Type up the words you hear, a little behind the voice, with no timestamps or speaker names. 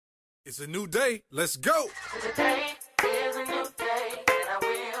It's a new day. Let's go. Today is a new day, and I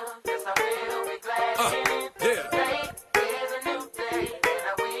will, yes I will be glad in it. Yeah. Today is a new day, and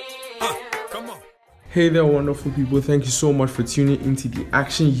I will. Come on. Hey there, wonderful people. Thank you so much for tuning into the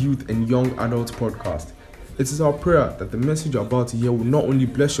Action Youth and Young Adults podcast. It is our prayer that the message you're about to hear will not only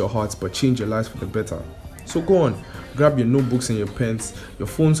bless your hearts but change your lives for the better. So go on, grab your notebooks and your pens, your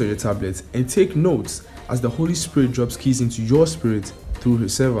phones or your tablets, and take notes as the Holy Spirit drops keys into your spirit through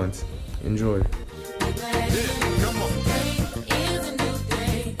His servant. Enjoy. Come on.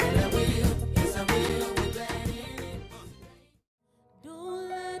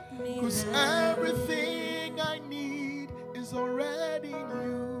 Cause everything I need is already in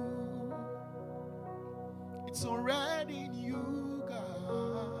you. It's already in you,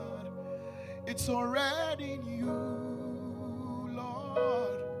 God. It's already in you,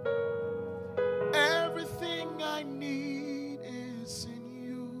 Lord. Everything I need is in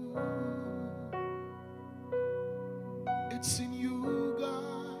you. It's in you,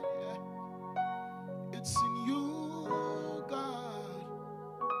 God. It's in you, God.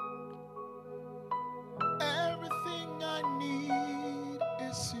 Everything I need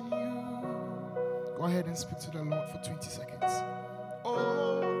is in you. Go ahead and speak to the Lord for 20 seconds.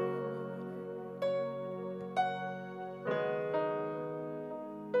 Oh.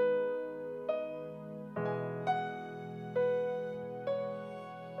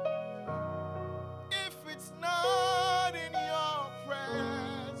 If it's not in your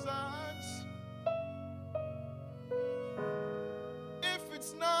presence, if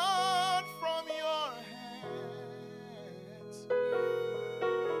it's not from your hands,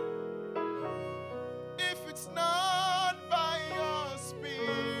 if it's not by your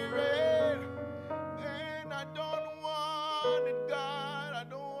spirit, then I don't want it, God. I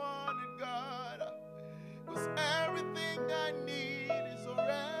don't want it, God. Because everything I need is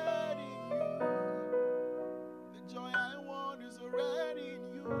already in you. The joy I want is already in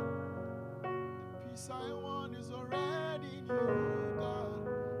you. The peace I want is already in you, God.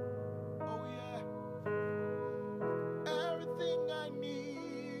 Oh yeah. Everything I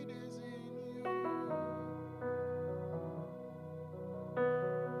need is in you.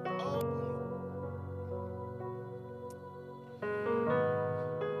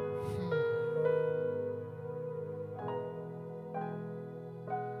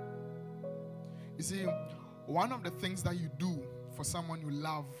 You see, one of the things that you do for someone you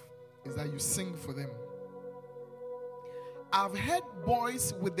love is that you sing for them. I've heard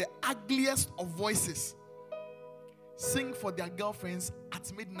boys with the ugliest of voices sing for their girlfriends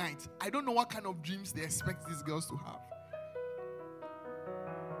at midnight. I don't know what kind of dreams they expect these girls to have.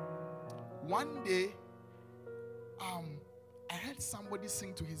 One day, I heard somebody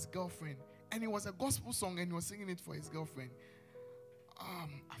sing to his girlfriend, and it was a gospel song, and he was singing it for his girlfriend.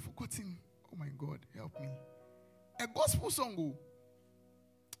 I've forgotten. Oh my God, help me. A gospel song.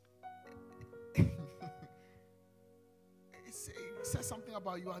 It says something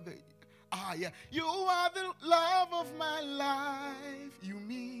about you are the. You are the love of my life. You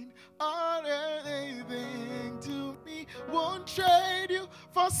mean all everything to me. Won't trade you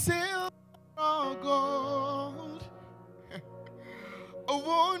for silver or gold. I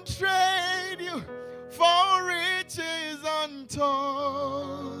won't trade you for riches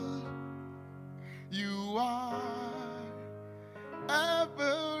untold. You are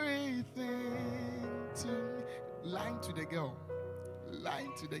everything to me. Lying to the girl.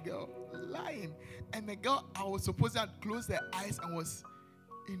 Lying to the girl. Lying. And the girl, I was supposed to close their eyes and was,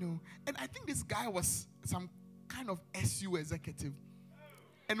 and I think this guy was some kind of SU executive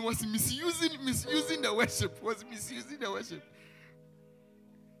and was misusing the worship.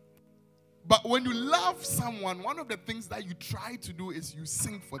 But when you love someone, one of the things that you try to do is you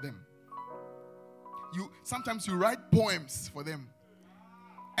sing for them. Sometimes you write poems for them.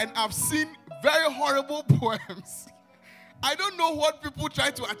 And I've seen very horrible poems. I don't know what people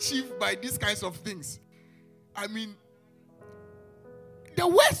try to achieve by these kinds of things. I mean, the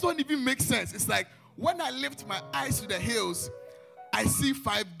words don't even make sense. It's like, when I lift my eyes to the hills, I see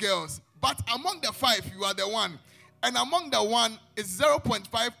 5 girls. But among the 5, you are the one. And among the one is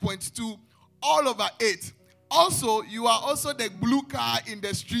 0.5.2 all over 8. Also, you are also the blue car in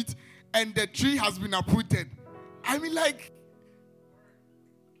the street, and the tree has been uprooted. I mean,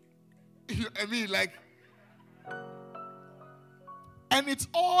 and it's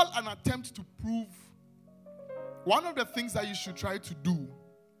all an attempt to prove. One of the things that you should try to do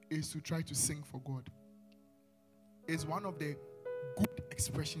is to try to sing for God. It's one of the good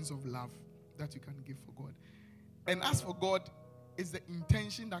expressions of love that you can give for God. And as for God, it's the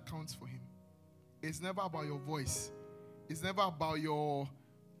intention that counts for Him. It's never about your voice. It's never about your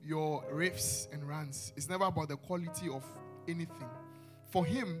your riffs and rants. It's never about the quality of anything. For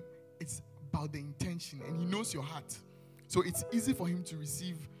him, it's about the intention, and he knows your heart. So it's easy for him to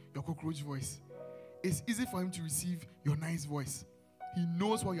receive your cockroach voice. It's easy for him to receive your nice voice. He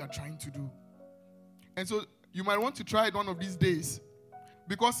knows what you are trying to do. And so you might want to try it one of these days,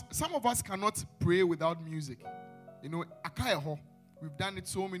 because some of us cannot pray without music. You know, akayaho. We've done it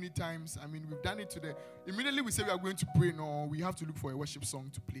so many times. I mean, we've done it immediately we say we are going to pray, no, we have to look for a worship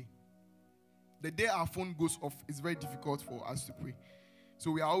song to play. The day our phone goes off, it's very difficult for us to pray. So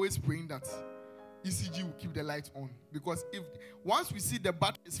we are always praying that ECG will keep the light on. Because once we see the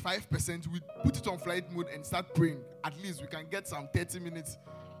battery is 5%, we put it on flight mode and start praying. At least we can get some 30 minutes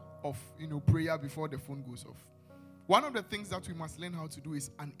of prayer before the phone goes off. One of the things that we must learn how to do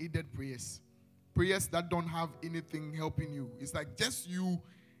is unaided prayers. Prayers that don't have anything helping you. It's like just you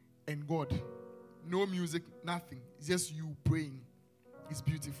and God. No music, nothing. It's just you praying. It's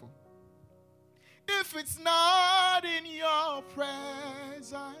beautiful. If it's not in your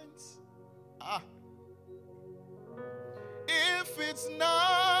presence, if it's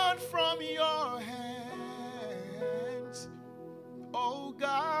not from your hands, oh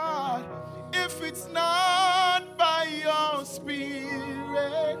God, if it's not by your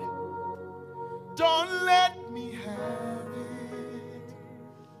Spirit, don't let me have it,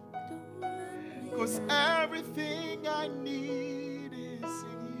 because everything I need is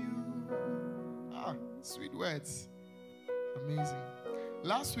in you. Sweet words. Amazing.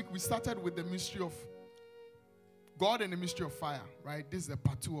 Last week we started with the mystery of God and the mystery of fire, right? This is the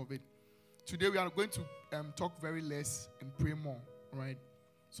part 2 of it. Today we are going to talk very less and pray more, right?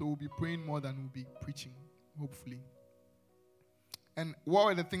 So we'll be praying more than we'll be preaching, hopefully. And what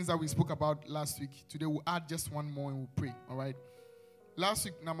were the things that we spoke about last week? Today we'll add just one more and we'll pray, all right? Last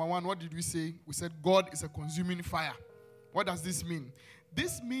week, number 1, what did we say? We said God is a consuming fire. What does this mean?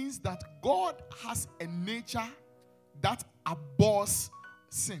 This means that God has a nature that abhors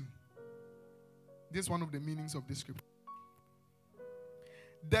sin. This is one of the meanings of this scripture.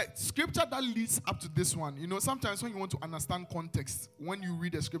 The scripture that leads up to this one, sometimes when you want to understand context, when you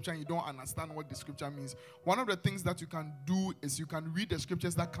read a scripture and you don't understand what the scripture means, one of the things that you can do is you can read the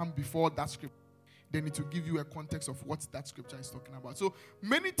scriptures that come before that scripture. Then it will give you a context of what that scripture is talking about. So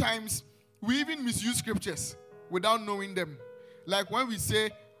many times we even misuse scriptures without knowing them. Like when we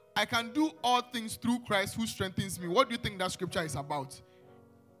say, I can do all things through Christ who strengthens me. What do you think that scripture is about?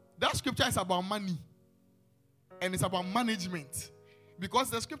 That scripture is about money. And it's about management. Because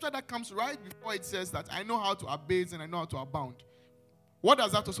the scripture that comes right before it says that I know how to abase and I know how to abound. What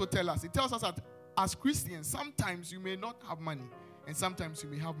does that also tell us? It tells us that as Christians, sometimes you may not have money. And sometimes you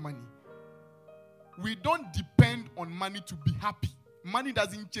may have money. We don't depend on money to be happy. Money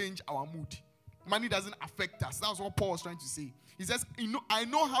doesn't change our mood. Money doesn't affect us. That's what Paul was trying to say. He says, I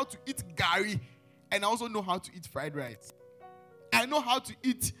know how to eat gari, and I also know how to eat fried rice. I know how to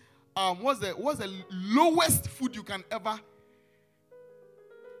eat, what's the lowest food you can ever,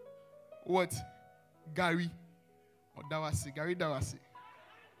 what? Gari. Or dawasi. Gari dawasi.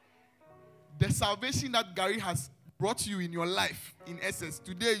 The salvation that gari has brought you in your life, in essence,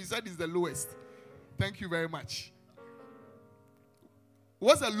 today you said is the lowest. Thank you very much.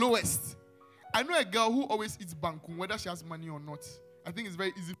 What's the lowest? I know a girl who always eats banku, whether she has money or not. I think it's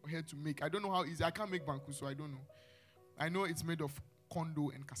very easy for her to make. I don't know how easy. I can't make banku, so I don't know. I know it's made of corn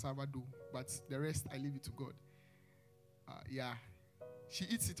dough and cassava dough, but the rest, I leave it to God. Yeah. She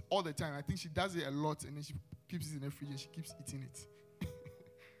eats it all the time. I think she does it a lot, and then she keeps it in the fridge, and she keeps eating it.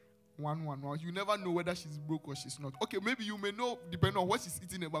 One. You never know whether she's broke or she's not. Okay, maybe you may know, depending on what she's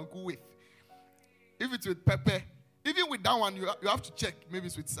eating the banku with. If it's with pepper, even with that one, you have to check. Maybe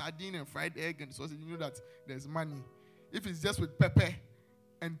it's with sardine and fried egg and sausage. You know that there's money. If it's just with pepper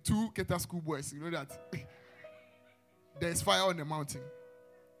and 2 Keta schoolboys, you know that there's fire on the mountain.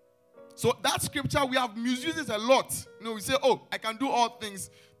 So that scripture, we have misused it a lot. We say, I can do all things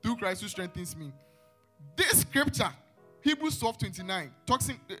through Christ who strengthens me. This scripture, Hebrews 12:29,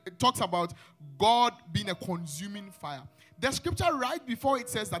 talks about God being a consuming fire. The scripture right before it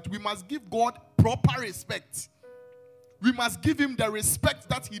says that we must give God proper respect. We must give him the respect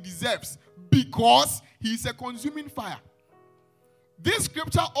that he deserves because he is a consuming fire. This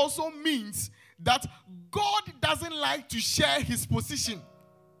scripture also means that God doesn't like to share his position.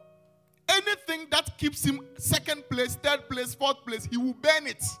 Anything that keeps him 2nd place, 3rd place, 4th place, he will burn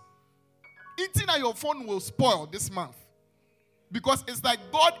it. Eating at your phone will spoil this month. Because it's like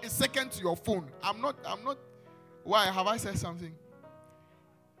God is second to your phone. I'm not. Why? Have I said something?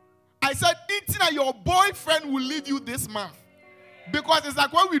 I said eating at your boyfriend will leave you this month. Because it's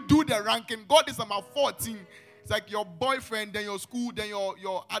like when we do the ranking, God is number 14 It's like your boyfriend, then your school, then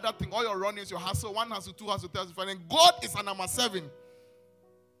your other thing, all your runnings, your hustle, 1 hustle, 2 hustle, 3 hustle, and God is a number 7.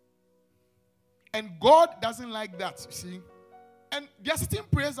 And God doesn't like that, you see. And there are certain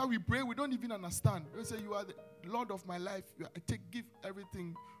prayers that we pray, we don't even understand. We say, you are the Lord of my life. Give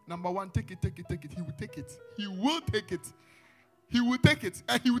everything. Number 1, take it, take it, take it. He will take it. He will take it. He will take it.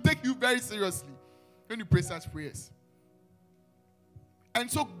 And he will take you very seriously when you pray such prayers. And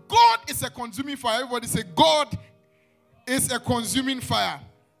so God is a consuming fire. Everybody say, God is a consuming fire.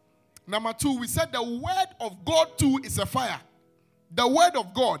 Number 2, we said the word of God too is a fire. The word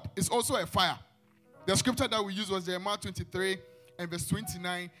of God is also a fire. The scripture that we used was Jeremiah 23 and verse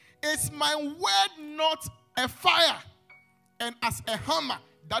 29. Is my word not a fire and as a hammer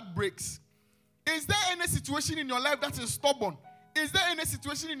that breaks? Is there any situation in your life that is stubborn? Is there any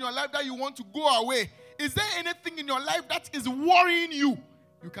situation in your life that you want to go away? Is there anything in your life that is worrying you?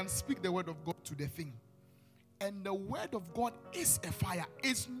 You can speak the word of God to the thing. And the word of God is a fire.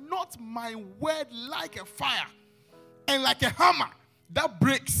 Is not my word like a fire and like a hammer that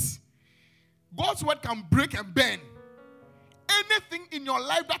breaks? God's word can break and burn. Anything in your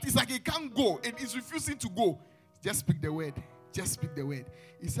life that is like it can't go, it is refusing to go, just speak the word. Just speak the word.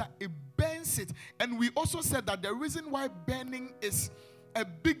 It's that it burns it. And we also said that the reason why burning is a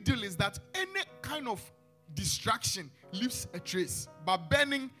big deal is that any kind of distraction leaves a trace. But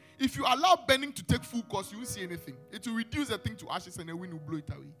burning, if you allow burning to take full course, you won't see anything. It will reduce the thing to ashes and the wind will blow it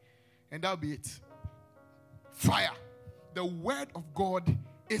away. And that'll be it. Fire. The word of God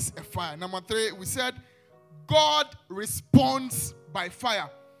is a fire. Number 3, we said God responds by fire.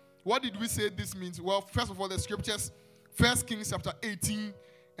 What did we say this means? Well, first of all, the scriptures, 1 Kings chapter 18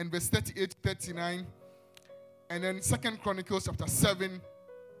 and verse 38 to 39. And then 2 Chronicles chapter 7,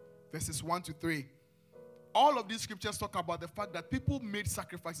 verses 1 to 3. All of these scriptures talk about the fact that people made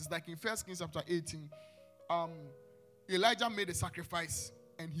sacrifices. Like in 1 Kings chapter 18, Elijah made a sacrifice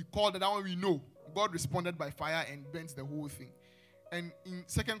and he called it. That one we know. God responded by fire and burnt the whole thing. And in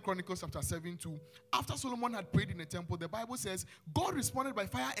 2 Chronicles chapter 7 too, after Solomon had prayed in the temple, the Bible says God responded by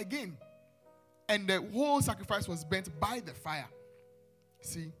fire again. And the whole sacrifice was burnt by the fire.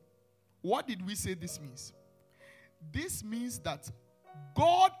 See, what did we say this means? This means that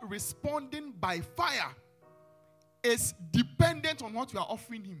God responding by fire is dependent on what you are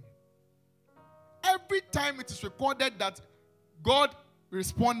offering him. Every time it is recorded that God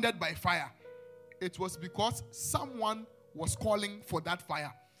responded by fire, it was because someone was calling for that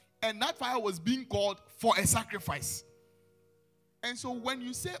fire. And that fire was being called for a sacrifice. And so when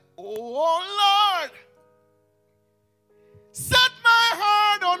you say, oh Lord, set my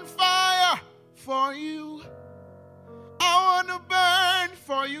heart on fire for you. I want to burn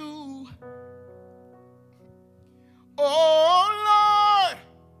for you. Oh Lord,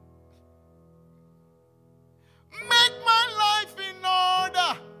 make my life in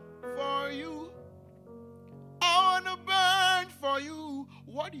order for you. I want to burn for you.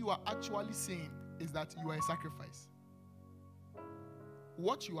 What you are actually saying is that you are a sacrifice.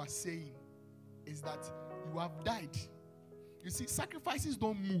 What you are saying is that you have died. You see, sacrifices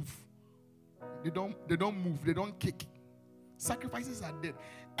don't move. They don't move. They don't kick. Sacrifices are dead.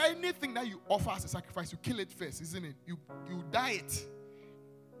 Anything that you offer as a sacrifice, you kill it first, isn't it? You die it.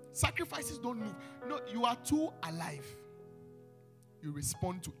 Sacrifices don't move. No, you are too alive. You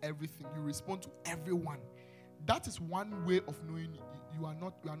respond to everything. You respond to everyone. That is one way of knowing you are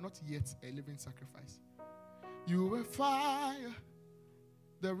not yet a living sacrifice. You were fire,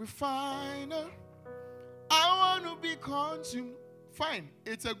 the refiner. I want to be consumed. Fine,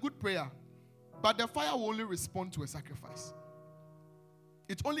 it's a good prayer. But the fire will only respond to a sacrifice.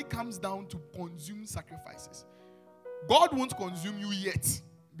 It only comes down to consume sacrifices. God won't consume you yet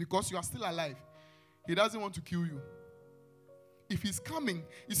because you are still alive. He doesn't want to kill you. If he's coming,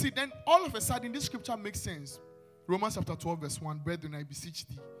 you see, then all of a sudden this scripture makes sense. Romans chapter 12 verse 1, brethren, I beseech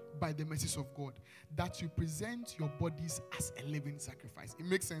thee by the mercies of God that you present your bodies as a living sacrifice. It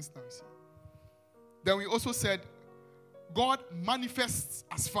makes sense now, see. Then we also said God manifests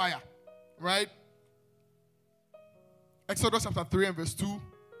as fire, right? Exodus chapter 3 and verse 2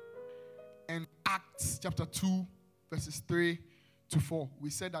 and Acts chapter 2 verses 3 to 4. We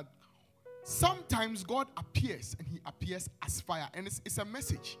said that sometimes God appears and he appears as fire. And it's a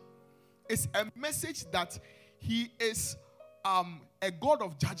message. It's a message that he is a God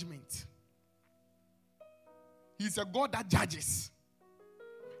of judgment. He's a God that judges.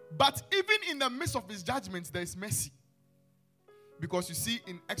 But even in the midst of his judgments, there is mercy. Because you see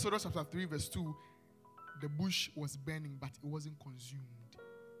in Exodus chapter 3 verse 2, the bush was burning, but it wasn't consumed.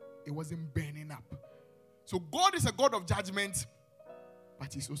 It wasn't burning up. So God is a God of judgment,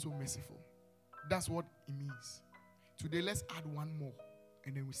 but he's also merciful. That's what it means. Today, let's add one more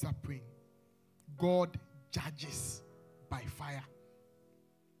and then we start praying. God judges by fire.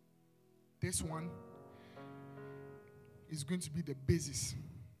 This one is going to be the basis.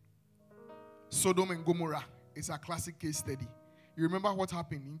 Sodom and Gomorrah is a classic case study. You remember what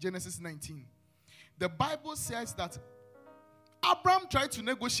happened in Genesis 19? The Bible says that Abraham tried to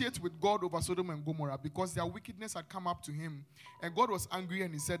negotiate with God over Sodom and Gomorrah because their wickedness had come up to him. And God was angry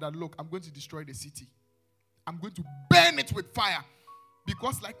and he said that, look, I'm going to destroy the city. I'm going to burn it with fire.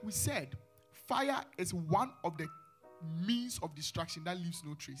 Because like we said, fire is one of the means of destruction that leaves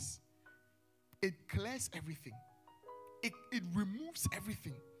no trace. It clears everything. It removes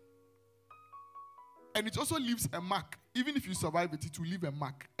everything. And it also leaves a mark. Even if you survive it, it will leave a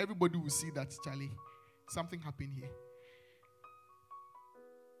mark. Everybody will see that, Charlie, something happened here.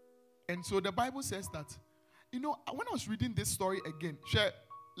 And so the Bible says that, when I was reading this story again,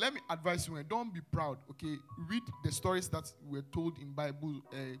 let me advise you, don't be proud, okay? Read the stories that were told in Bible,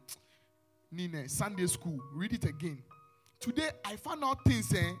 Sunday school. Read it again. Today, I found out things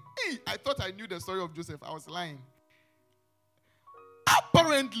saying, hey, I thought I knew the story of Joseph. I was lying.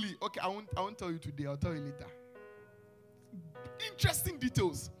 Apparently, okay, I won't tell you today. I'll tell you later. Interesting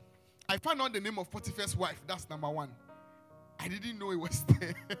details. I found out the name of Potiphar's wife. That's number one. I didn't know it was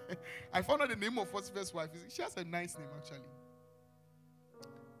there. I found out the name of Potiphar's wife. She has a nice name, actually.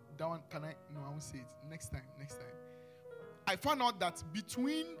 That one, no, I won't say it. Next time. I found out that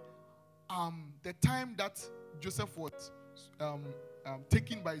between the time that Joseph was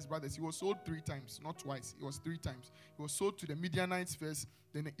taken by his brothers, he was sold 3 times, not twice. It was 3 times. He was sold to the Midianites first,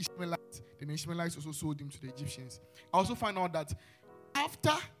 then the Ishmaelites. Then the Ishmaelites also sold him to the Egyptians. I also found out that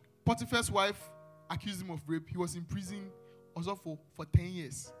after Potiphar's wife accused him of rape, he was in prison also for 10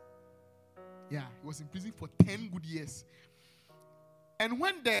 years. Yeah, he was in prison for 10 good years. And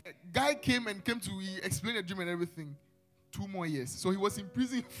when the guy came to explain the dream and everything, 2 more years. So he was in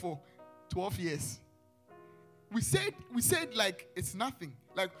prison for 12 years. We said like it's nothing.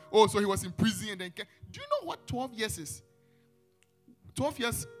 Like, oh, so he was in prison and then do you know what 12 years is? 12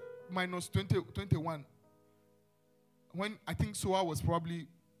 years minus 21. When I think Soa was probably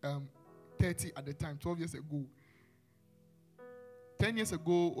 30 at the time, 12 years ago. 10 years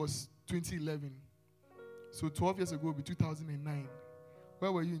ago was 2011. So 12 years ago would be 2009.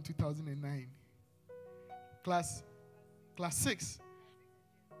 Where were you in 2009? Class 6.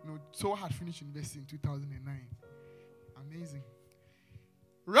 No, Soa had finished university in 2009. Amazing.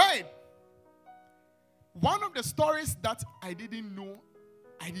 Right. One of the stories that I didn't know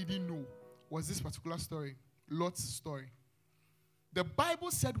was this particular story, Lot's story. The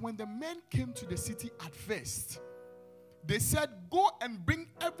Bible said when the men came to the city at first, they said, go and bring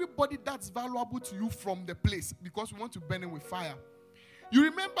everybody that's valuable to you from the place because we want to burn it with fire. You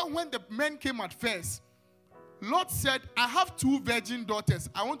remember when the men came at first, Lot said, I have 2 virgin daughters.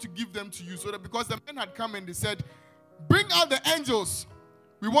 I want to give them to you. So that because the men had come and they said, bring out the angels.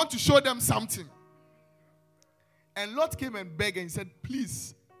 We want to show them something. And Lot came and begged and said,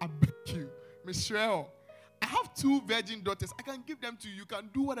 please, I beg you, Miss Shreo, I have 2 virgin daughters. I can give them to you. You can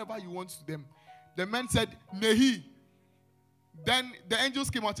do whatever you want to them. The men said, Nehi. Then the angels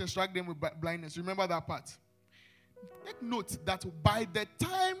came out and struck them with blindness. Remember that part? Take note that by the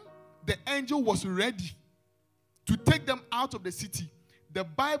time the angel was ready to take them out of the city, the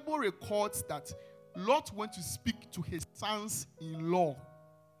Bible records that Lot went to speak to his sons-in-law.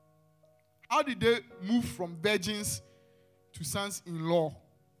 How did they move from virgins to sons-in-law?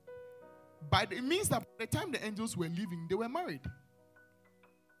 It means that by the time the angels were leaving, they were married.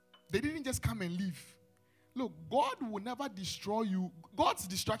 They didn't just come and leave. Look, God will never destroy you. God's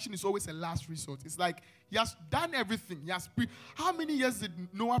destruction is always a last resort. It's like he has done everything. He has How many years did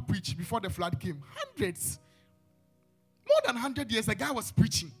Noah preach before the flood came? Hundreds. More than 100 years, the guy was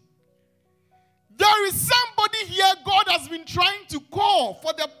preaching. There is somebody here God has been trying to call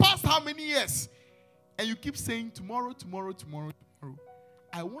for the past how many years? And you keep saying tomorrow, tomorrow, tomorrow, tomorrow.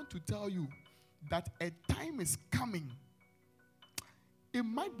 I want to tell you that a time is coming. It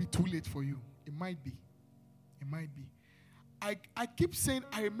might be too late for you. It might be. It might be. I keep saying,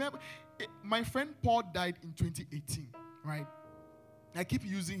 I remember, my friend Paul died in 2018, right? I keep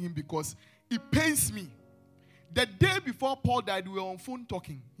using him because it pains me. The day before Paul died, we were on phone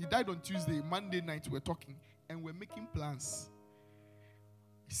talking. He died on Tuesday. Monday night, we were talking. And we're making plans.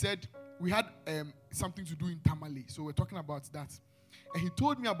 He said, we had something to do in Tamale. So we're talking about that. And he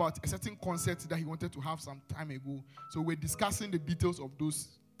told me about a certain concert that he wanted to have some time ago. So we're discussing the details of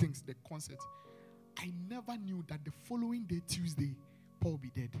those things, the concert. I never knew that the following day, Tuesday, Paul would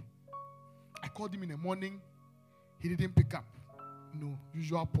be dead. I called him in the morning. He didn't pick up. No,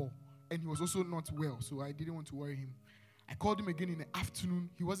 usual Paul. And he was also not well, so I didn't want to worry him. I called him again in the afternoon.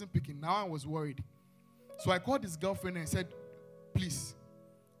 He wasn't picking. Now I was worried. So I called his girlfriend and said, please,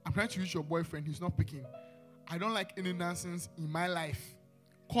 I'm trying to reach your boyfriend. He's not picking. I don't like any nonsense in my life.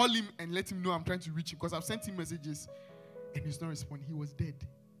 Call him and let him know I'm trying to reach him, because I've sent him messages and he's not responding. He was dead.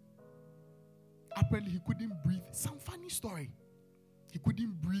 Apparently, he couldn't breathe. Some funny story. He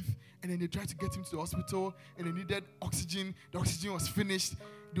couldn't breathe, and then they tried to get him to the hospital, and they needed oxygen. The oxygen was finished.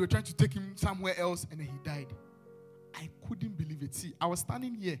 They were trying to take him somewhere else, and then he died. I couldn't believe it. See, I was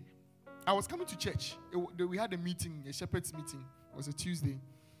standing here. I was coming to church. We had a meeting, a shepherd's meeting. It was a Tuesday.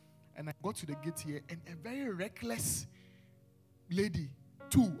 And I got to the gate here, and a very reckless lady,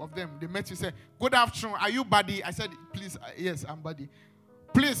 two of them, they met me and said, good afternoon, are you Buddy? I said, please, yes, I'm Buddy.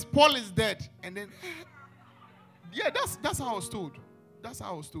 Please, Paul is dead. And then, yeah, that's how I was told. That's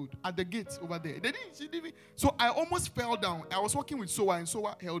how I was told. At the gate over there. She didn't. So I almost fell down. I was walking with Soa, and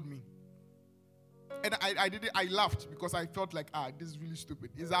Soa held me. And I laughed because I felt like, this is really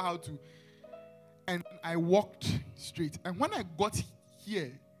stupid. Is that how to? And I walked straight. And when I got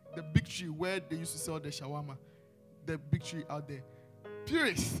here, the big tree where they used to sell the shawarma, the big tree out there,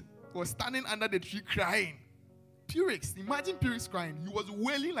 Purix was standing under the tree crying. Purix, imagine Purix crying. He was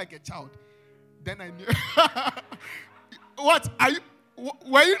wailing like a child. Then I knew. What? Are you?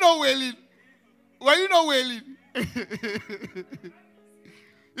 Were you not wailing? Were you not wailing?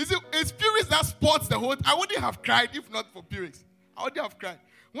 You see, it's Purix that spots the whole. I wouldn't have cried if not for Purix. I wouldn't have cried.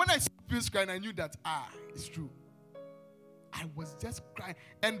 When I saw Purix crying, I knew that, it's true. I was just crying.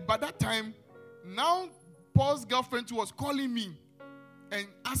 And by that time, now Paul's girlfriend too was calling me and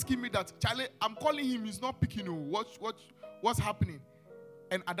asking me that, Charlie, I'm calling him, he's not picking. What's happening?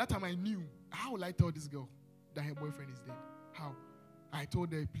 And at that time, I knew, how will I tell this girl that her boyfriend is dead? How? I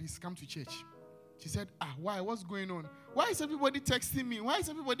told her, please come to church. She said, why? What's going on? Why is everybody texting me? Why is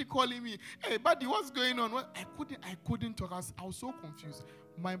everybody calling me? Hey, buddy, what's going on? What? I couldn't talk. I was so confused.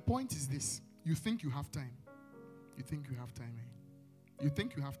 My point is this. You think you have time. You think you have time, eh? You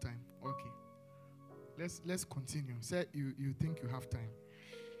think you have time. Okay. Let's continue. Say you think you have time.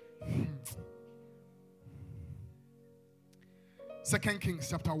 2 Kings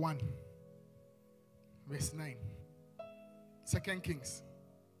chapter 1. Verse 9. 2 Kings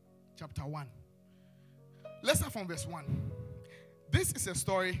chapter 1. Let's start from verse 1. This is a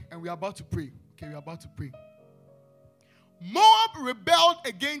story, and we are about to pray. Okay, we are about to pray. Moab rebelled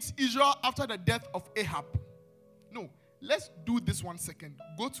against Israel after the death of Ahab. No, let's do this 1 second.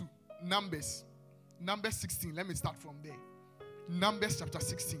 Go to Numbers. Numbers 16. Let me start from there. Numbers chapter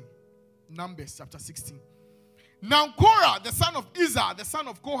 16. Numbers chapter 16. Now Korah, the son of Izhar, the son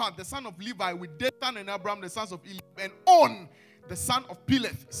of Kohath, the son of Levi, with Dathan and Abiram, the sons of Eliab, and On, the son of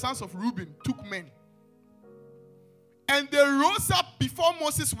Peleth, sons of Reuben, took men. And they rose up before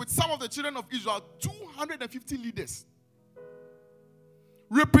Moses with some of the children of Israel, 250 leaders,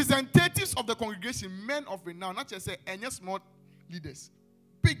 representatives of the congregation, men of renown, not just any small leaders,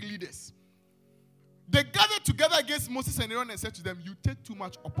 big leaders. They gathered together against Moses and Aaron and said to them, you take too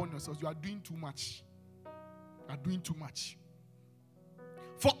much upon yourselves. You are doing too much. You are doing too much.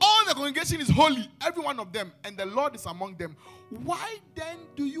 For all the congregation is holy, every one of them, and the Lord is among them. Why then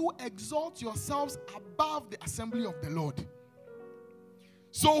do you exalt yourselves above the assembly of the Lord?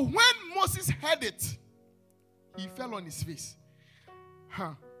 So when Moses heard it, he fell on his face.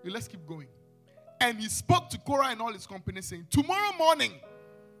 Let's keep going. And he spoke to Korah and all his company, saying, tomorrow morning,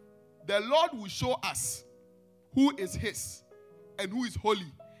 the Lord will show us who is his and who is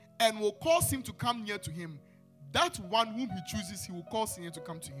holy, and will cause him to come near to him. That one whom he chooses, he will cause him to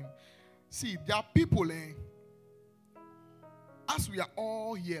come to him. See, there are people, as we are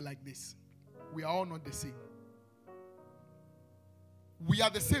all here like this, we are all not the same. We are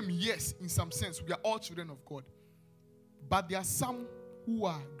the same, yes, in some sense. We are all children of God. But there are some who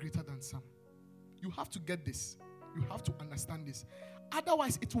are greater than some. You have to get this. You have to understand this.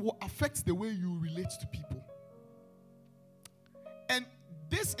 Otherwise, it will affect the way you relate to people. And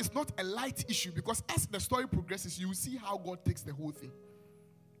this is not a light issue, because as the story progresses, you will see how God takes the whole thing.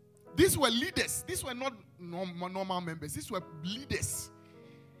 These were leaders. These were not normal members. These were leaders.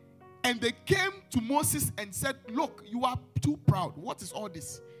 And they came to Moses and said, look, you are too proud. What is all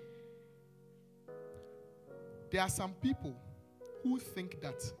this? There are some people who think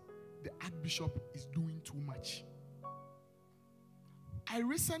that the archbishop is doing too much. I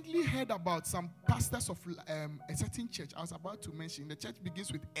recently heard about some pastors of a certain church. I was about to mention. The church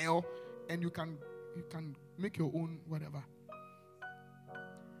begins with L, and you can make your own whatever.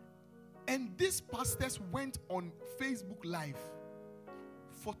 And these pastors went on Facebook Live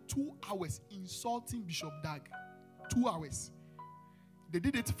for 2 hours insulting Bishop Dag. 2 hours. They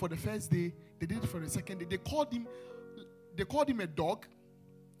did it for the first day. They did it for the second day. They called him a dog.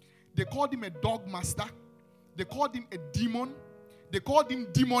 They called him a dog master. They called him a demon. They called him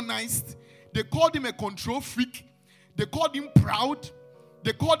demonized. They called him a control freak. They called him proud.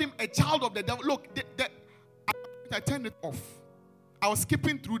 They called him a child of the devil. Look, I turned it off. I was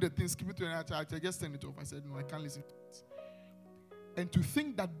skipping through the thing, I just turned it off. I said, no, I can't listen to it. And to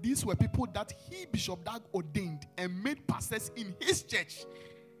think that these were people that Bishop Dag, ordained and made pastors in his church.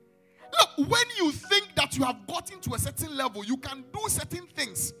 Look, when you think that you have gotten to a certain level, you can do certain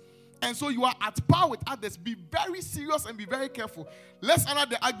things. And so you are at par with others. Be very serious and be very careful. Let's honor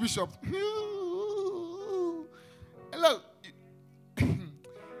the Archbishop. Look,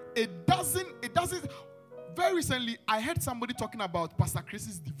 it doesn't. Very recently, I heard somebody talking about Pastor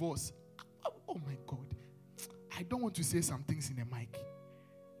Chris's divorce. Oh my God. I don't want to say some things in the mic.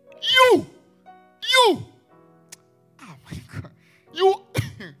 You! Oh my God.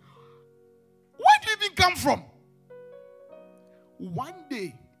 Where do you even come from? One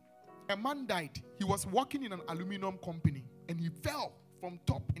day, a man died. He was working in an aluminum company and he fell from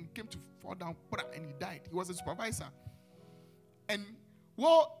top and came to fall down and he died. He was a supervisor. And,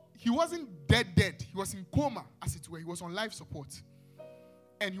 well, he wasn't dead. He was in coma, as it were. He was on life support.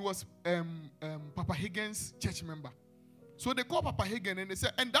 And he was Papa Hagen's church member. So they called Papa Hagen and they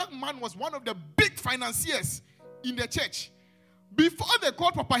said, and that man was one of the big financiers in the church. Before they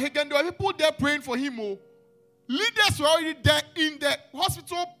called Papa Hagen, there were people there praying for him. Oh. Leaders were already there in the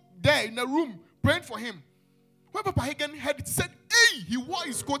hospital, there in the room, praying for him. When Papa Hagen heard it, he said, hey, he wore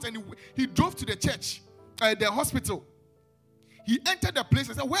his coat and he drove to the church, the hospital. He entered the place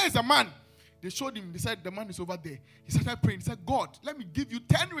and said, where is the man? They showed him. They said, the man is over there. He started praying. He said, God, let me give you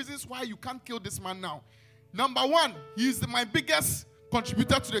 10 reasons why you can't kill this man now. Number 1, he is my biggest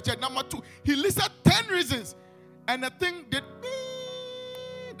contributor to the church. Number 2, he listed 10 reasons. And the thing did,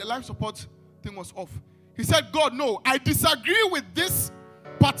 the life support thing was off. He said, God, no, I disagree with this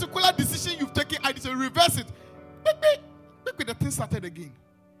particular decision you've taken. I disagree. Reverse it. The thing started again.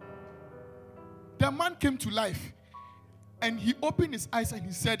 The man came to life. And he opened his eyes and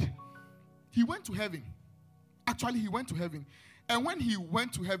he said, he went to heaven. Actually, he went to heaven. And when he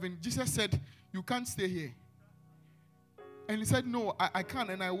went to heaven, Jesus said, you can't stay here. And he said, no, I can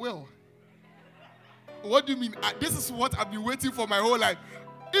and I will. What do you mean? This is what I've been waiting for my whole life.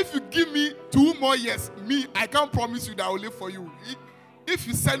 If you give me 2 more years, I can't promise you that I will live for you. If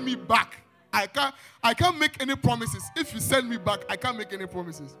you send me back, I can't make any promises. If you send me back, I can't make any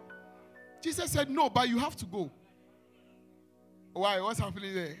promises. Jesus said, no, but you have to go. Why? What's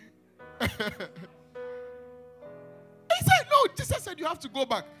happening there? He said, no, Jesus said you have to go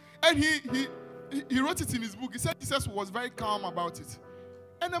back. And he wrote it in his book. He said Jesus was very calm about it.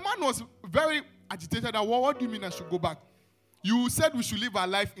 And the man was very agitated. What do you mean I should go back? You said we should live our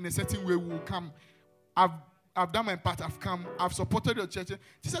life in a certain way. We will come. I've done my part. I've come. I've supported your church.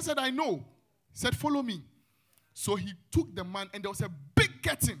 Jesus said, I know. He said, follow me. So he took the man and there was a big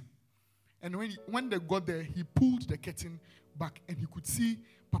curtain. And when they got there, he pulled the curtain back and he could see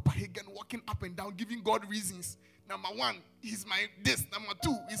Papa Hagen walking up and down, giving God reasons. Number 1, he's my this. Number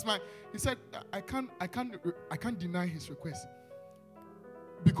 2, he's my. He said, I can't deny his request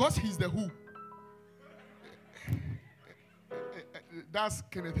because he's the who. That's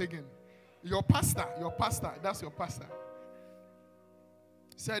Kenneth Hagin. Your pastor. That's your pastor.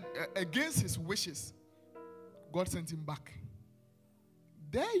 Said against his wishes, God sent him back.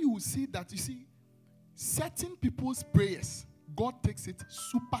 There you will see that, you see, certain people's prayers, God takes it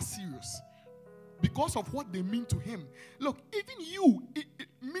super serious because of what they mean to him. Look, even you,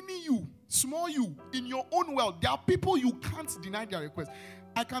 mini you, small you, in your own world, there are people you can't deny their request.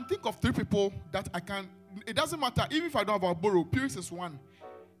 I can think of 3 people that I can, it doesn't matter, even if I don't have a borrow, Pierce is one.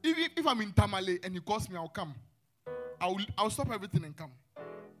 If I'm in Tamale and he calls me, I'll come. I'll stop everything and come.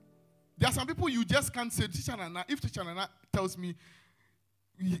 There are some people you just can't say, Teacher Nana, if Teacher Nana tells me,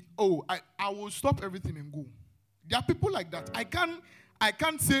 oh, I will stop everything and go. There are people like that. I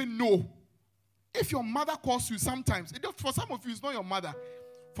can't say no. If your mother calls you sometimes, for some of you, it's not your mother.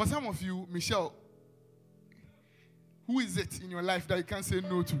 For some of you, Michelle, who is it in your life that you can't say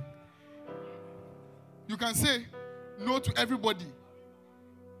no to? You can say no to everybody.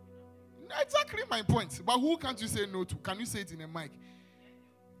 Exactly my point. But who can't you say no to? Can you say it in a mic?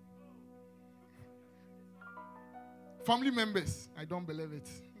 Family members, I don't believe it.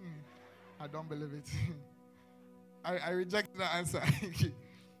 I don't believe it. I reject that answer. Even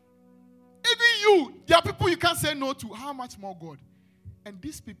you, there are people you can't say no to. How much more God? And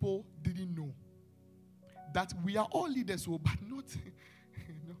these people didn't know that we are all leaders, but not.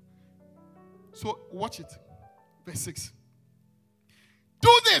 No. So watch it. Verse 6.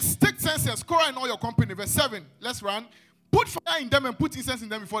 this, take census, Korah and all your company. Verse 7. Let's run. Put fire in them and put incense in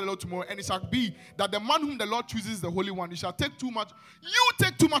them before the Lord tomorrow. And it shall be that the man whom the Lord chooses is the Holy One. You shall take too much. You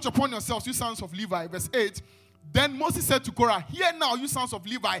take too much upon yourselves, you sons of Levi. Verse 8. Then Moses said to Korah, hear now, you sons of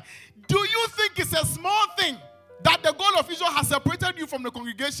Levi. Do you think it's a small thing that the God of Israel has separated you from the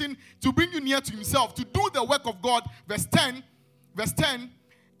congregation to bring you near to himself, to do the work of God? Verse 10.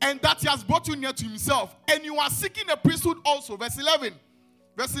 And that he has brought you near to himself. And you are seeking a priesthood also. Verse 11.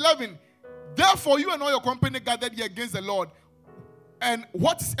 Therefore, you and all your company gathered here against the Lord. And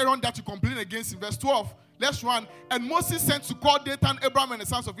what is Aaron that you complain against him? Verse 12. Let's run. And Moses sent to call Dathan, Abraham, and the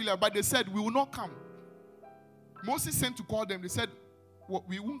sons of Eliab, but they said, we will not come. Moses sent to call them. They said, well,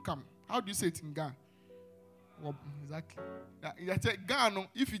 we won't come. How do you say it in Ghana? Well, exactly. Ghana,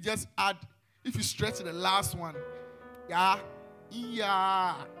 if you just add, if you stretch the last one, yeah.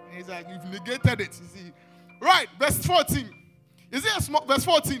 It's like you've negated it. You see. Right, verse 14. Is it a small? Verse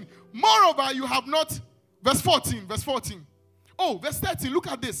 14. Moreover, you have not. Verse 14. Oh, verse 13. Look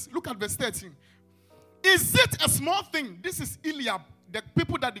at this. Look at verse 13. Is it a small thing? This is Eliab. The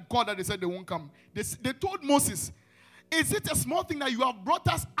people that they called that they said they won't come. They told Moses, is it a small thing that you have brought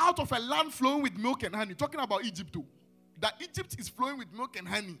us out of a land flowing with milk and honey? Talking about Egypt too. That Egypt is flowing with milk and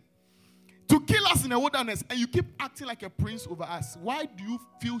honey. To kill us in the wilderness, and you keep acting like a prince over us. Why do you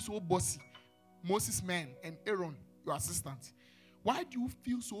feel so bossy? Moses' man and Aaron, your assistant. Why do you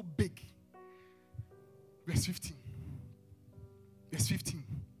feel so big? Verse 15.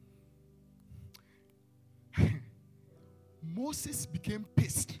 Moses became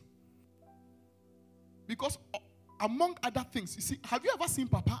pissed. Because among other things, you see, have you ever seen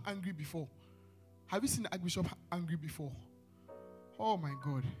Papa angry before? Have you seen the Archbishop angry before? Oh my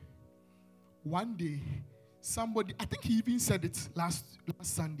God. One day, somebody, I think he even said it last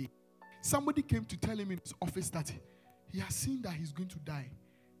Sunday. Somebody came to tell him in his office that he has seen that he's going to die.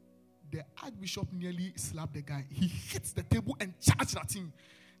 The Archbishop nearly slapped the guy. He hits the table and charged at him.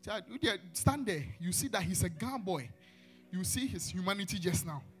 Stand there. You see that he's a gun boy. You see his humanity just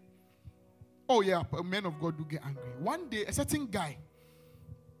now. Oh yeah, men of God do get angry. One day, a certain guy,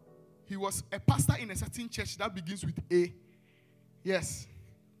 he was a pastor in a certain church that begins with A. Yes.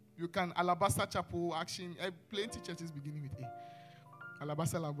 You can, Alabaster Chapel, Action, plenty churches beginning with A.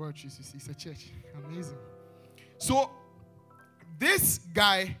 Alabaster Laboratories, you see, it's a church. Amazing. So, this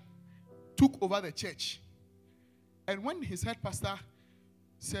guy took over the church. And when his head pastor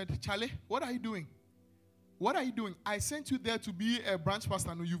said, Charlie, what are you doing? What are you doing? I sent you there to be a branch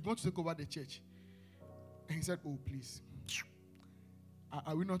pastor. No, you've got to take over the church. And he said, oh, please.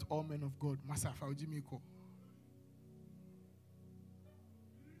 Are we not all men of God? Masafa Ojimiko.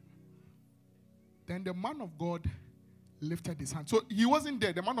 Then the man of God lifted his hand. So he wasn't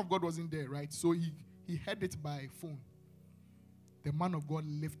there. The man of God wasn't there, right? So he heard it by phone. The man of God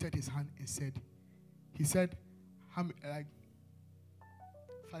lifted his hand and said, he said, like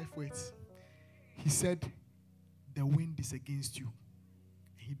 5 words. He said, the wind is against you.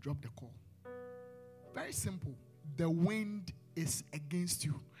 And he dropped the call. Very simple. The wind is against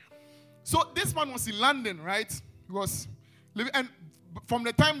you. So this man was in London, right? He was living, and from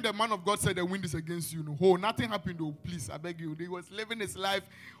the time the man of God said the wind is against you, nothing happened. Oh, please, I beg you. He was living his life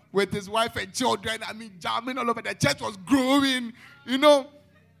with his wife and children. I mean, jamming all over. The church was growing,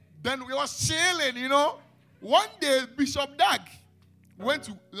 Then we was chilling, One day, Bishop Dag went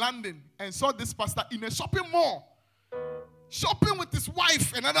to London and saw this pastor in a shopping mall, shopping with his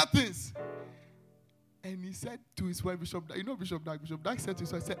wife and other things. And he said to his wife, Bishop Dag, Bishop Dag said to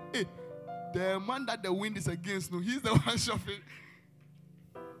his wife, hey, the man that the wind is against, he's the one shopping.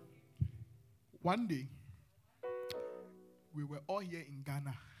 One day, we were all here in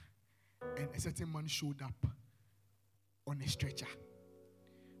Ghana, and a certain man showed up on a stretcher.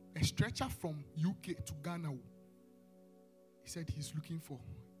 A stretcher from UK to Ghana. He said he's looking for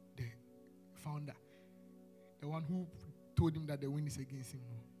the founder, the one who told him that the wind is against him.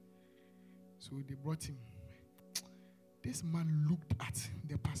 So they brought him. This man looked at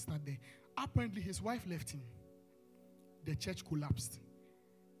the pastor there. Apparently, his wife left him. The church collapsed.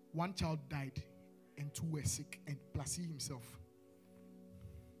 1 child died, and 2 were sick, and plus he himself.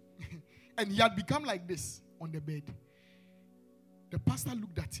 And he had become like this on the bed. The pastor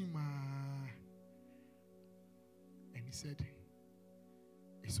looked at him and he said,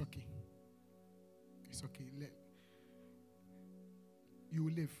 it's okay. It's okay. You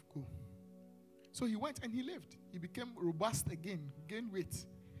will live. Go. So he went and he lived. He became robust again, gained weight.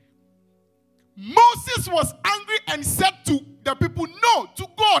 Moses was angry and said to the people, no, to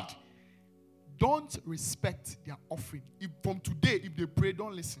God, don't respect their offering. From today, if they pray,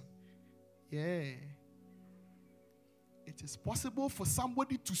 don't listen. Yeah. it is possible for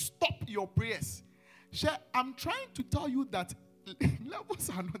somebody to stop your prayers. I'm trying to tell you that levels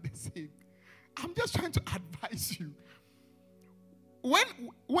are not the same. I'm just trying to advise you.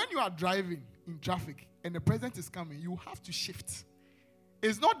 When you are driving in traffic and the president is coming, you have to shift.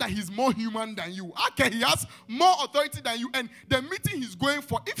 It's not that he's more human than you. Okay, he has more authority than you. And the meeting he's going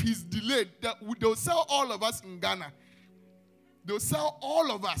for, if he's delayed, they'll sell all of us in Ghana. They'll sell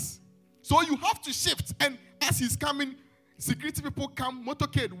all of us. So you have to shift. And as he's coming, security people come,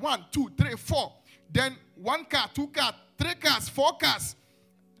 motorcade, 1, 2, 3, 4. Then 1 car, 2 cars, 3 cars, 4 cars.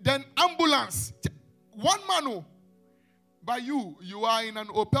 Then ambulance. 1 man. But you are in an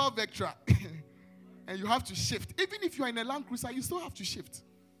Opel Vectra. And you have to shift. Even if you are in a Land Cruiser, you still have to shift.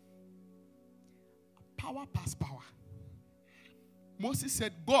 Power past power. Moses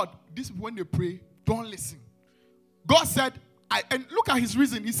said, God, this is when they pray, don't listen. God said, and look at his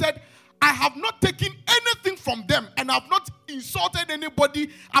reason. He said, I have not taken anything from them, and I have not insulted anybody.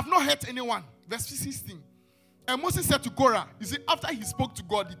 I have not hurt anyone. Verse 16. And Moses said to Korah, you see, after he spoke to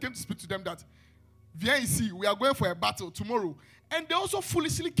God, he came to speak to them that, viens ici, we are going for a battle tomorrow. And they also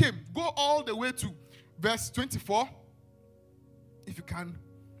foolishly came. Go all the way to verse 24. If you can.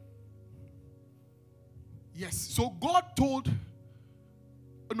 Yes. So God told,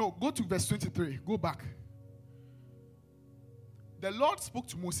 no, go to verse 23. Go back. The Lord spoke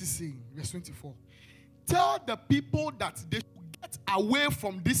to Moses saying, verse 24, tell the people that they should get away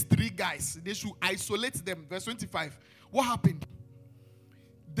from these 3 guys. They should isolate them. Verse 25. What happened?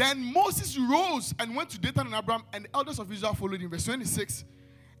 Then Moses rose and went to Dathan and Abiram, and the elders of Israel followed him. Verse 26.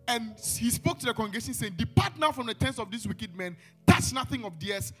 And he spoke to the congregation, saying, depart now from the tents of these wicked men, touch nothing of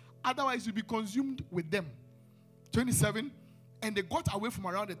theirs, otherwise you'll be consumed with them. 27. And they got away from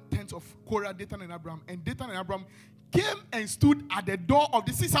around the tents of Korah, Dathan and Abiram. And Dathan and Abiram came and stood at the door of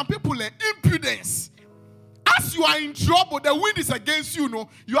the city. Some people are impudence. As you are in trouble, the wind is against you, no?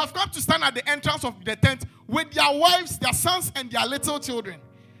 You have come to stand at the entrance of the tent with their wives, their sons, and their little children.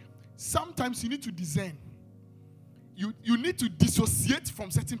 Sometimes you need to discern. You need to dissociate from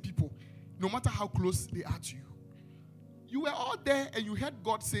certain people, no matter how close they are to you. You were all there and you heard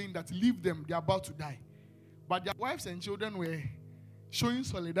God saying that leave them, they're about to die. But their wives and children were showing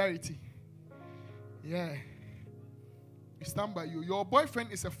solidarity. Yeah. We stand by you. Your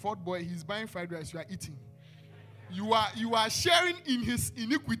boyfriend is a Ford boy. He's buying fried rice. You are eating. You are sharing in his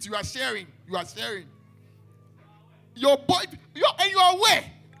iniquity. You are sharing. Your boy, and you are aware.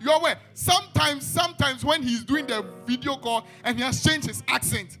 You're aware. Sometimes when he's doing the video call and he has changed his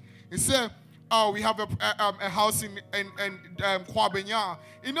accent, he said, "Oh, we have a house in Kwabenya."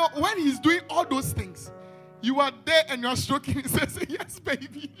 You know, when he's doing all those things, you are there and you're stroking. He says, "Yes,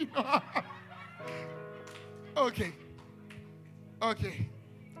 baby." You know? Okay.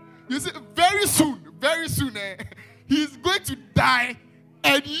 You see, very soon, he's going to die,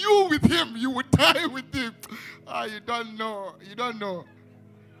 and you with him, you will die with him. You don't know.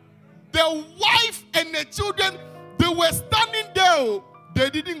 The wife and the children, they were standing there. They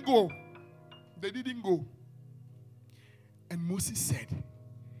didn't go. And Moses said,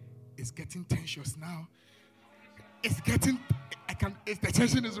 it's getting tensious now. The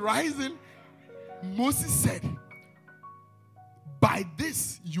tension is rising. Moses said, by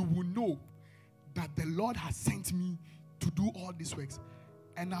this you will know that the Lord has sent me to do all these works.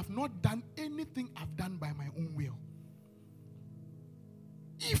 And I've not done anything I've done by my own will.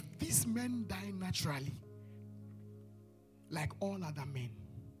 If these men die naturally, like all other men,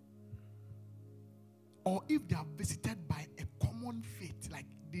 or if they are visited by a common fate, like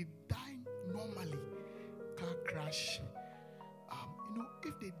they die normally, car crash,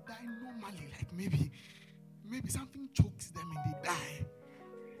 if they die normally, like maybe something chokes them and they die,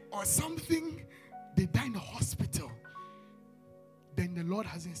 or something, they die in the hospital, then the Lord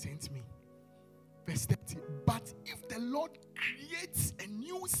hasn't sent me. Verse 30. But if the Lord creates a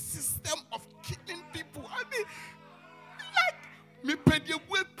new system of killing people,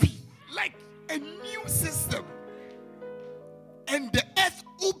 like a new system, and the earth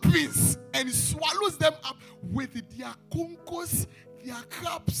opens and swallows them up with their concourse, their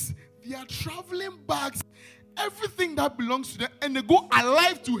cups, their traveling bags, everything that belongs to them, and they go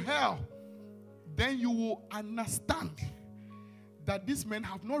alive to hell, then you will understand that these men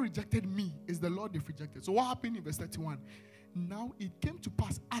have not rejected me, is the Lord they've rejected. So what happened in verse 31? Now it came to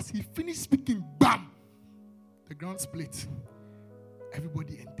pass, as he finished speaking, bam, the ground split.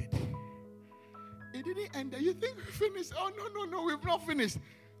 Everybody entered. It didn't end there. You think we finished? Oh, no, we've not finished.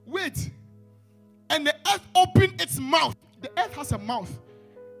 Wait. And the earth opened its mouth. The earth has a mouth.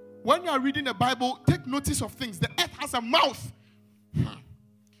 When you are reading the Bible, take notice of things. The earth has a mouth.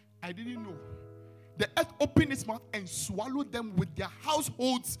 I didn't know. the earth opened its mouth and swallowed them with their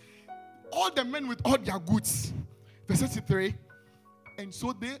households, all the men with all their goods. Verse 33. And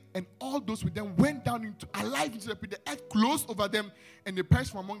so they and all those with them went down alive into the pit. The earth closed over them, and they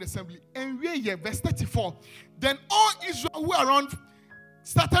perished from among the assembly. And we here, verse 34. Then all Israel who were around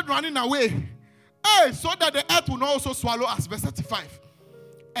started running away, so that the earth will not also swallow us. Verse 35.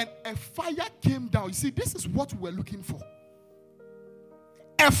 And a fire came down. You see, this is what we were looking for.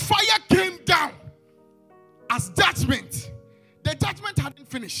 A fire came down as judgment. The judgment hadn't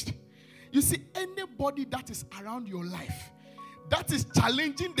finished. You see, anybody that is around your life that is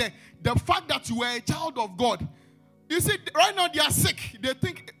challenging the fact that you are a child of God. You see, right now they are sick. They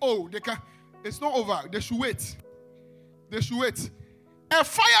think, they can. It's not over. They should wait. They should wait. A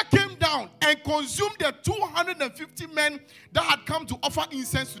fire came down and consumed the 250 men that had come to offer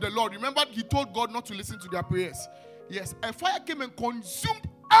incense to the Lord. Remember, he told God not to listen to their prayers. Yes, a fire came and consumed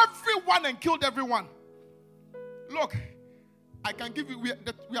everyone and killed everyone. Look, I can give you, we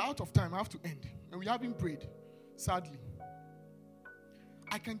are out of time. I have to end. And we haven't prayed, sadly.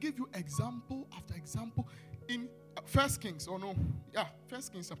 I can give you example after example in 1 Kings, 1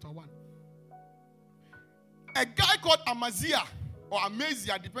 Kings chapter 1. A guy called Amaziah, or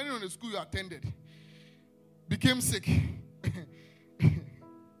Amaziah, depending on the school you attended, became sick.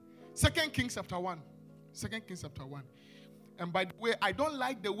 2 Kings chapter 1. 2 Kings chapter 1. And by the way, I don't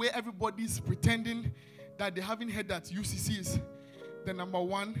like the way everybody's pretending that they haven't heard that UCC is the number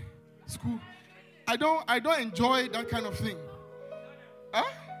one school. I don't enjoy that kind of thing. Huh?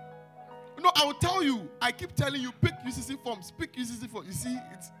 No, I will tell you. I keep telling you, pick UCC forms. Pick UCC forms. You see,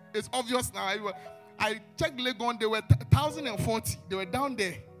 it's obvious now. I checked Legon. They were 1,040. They were down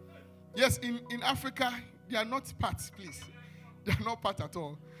there. Yes, in Africa, they are not part, please. They are not part at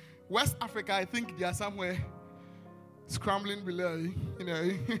all. West Africa, I think they are somewhere scrambling below.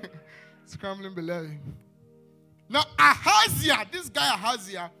 Scrambling below. Now, Ahaziah, this guy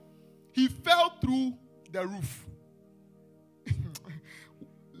Ahaziah, he fell through the roof.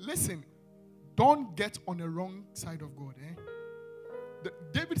 Listen, don't get on the wrong side of God.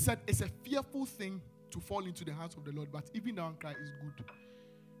 David said it's a fearful thing to fall into the hands of the Lord, but even the cry is good.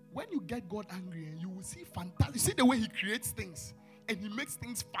 When you get God angry, and you will see fantastic. You see the way he creates things, and he makes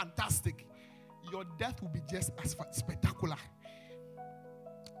things fantastic. Your death will be just as spectacular.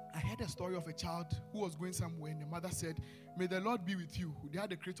 I heard a story of a child who was going somewhere, and the mother said, "May the Lord be with you." They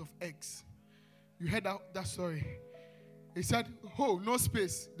had a crate of eggs. You heard that story? He said, "Oh, no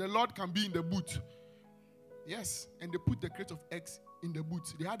space. The Lord can be in the boot." Yes, and they put the crate of eggs in the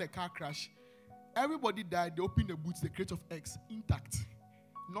boot. They had a car crash. Everybody died. They opened the boots, the crate of eggs intact,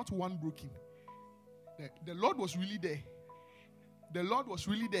 not one broken. The Lord was really there. The Lord was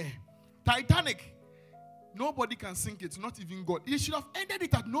really there. Titanic, nobody can sink it, not even God. He should have ended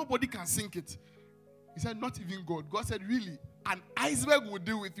it at nobody can sink it. He said, not even God. God said, really, an iceberg will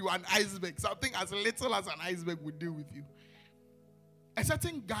deal with you. An iceberg, something as little as an iceberg will deal with you. A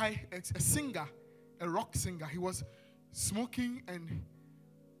certain guy, a singer, a rock singer, he was smoking and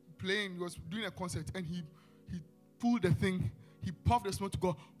playing. He was doing a concert, and he pulled the thing. He puffed the smoke to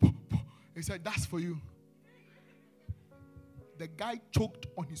go. He said, "That's for you." The guy choked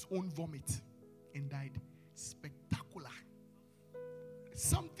on his own vomit and died. Spectacular.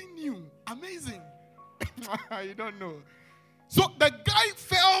 Something new. Amazing. You don't know. So the guy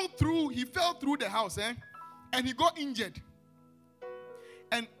fell through the house, and he got injured.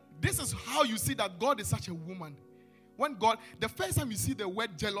 And this is how you see that God is such a woman. When God, the first time you see the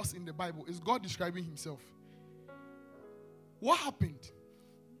word jealous in the Bible is God describing himself. What happened?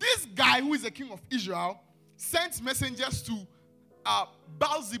 This guy who is the king of Israel sent messengers to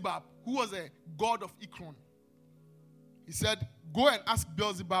Beelzebub, who was a god of Ekron. He said, "Go and ask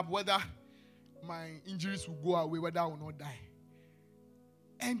Beelzebub whether my injuries will go away, whether I will not die."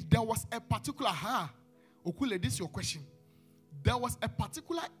 And there was a particular, Okule, this is your question. There was a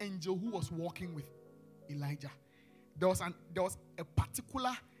particular angel who was walking with Elijah. There was a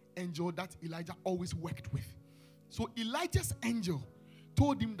particular angel that Elijah always worked with. So Elijah's angel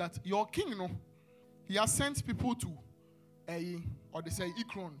told him that your king, he has sent people to or they say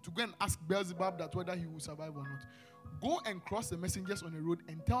Ekron, to go and ask Beelzebub that whether he will survive or not. Go and cross the messengers on the road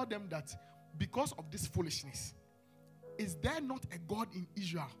and tell them that because of this foolishness, is there not a God in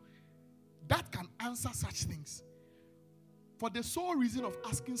Israel that can answer such things? For the sole reason of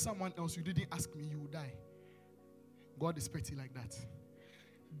asking someone else, you didn't ask me, you will die. God is petty like that.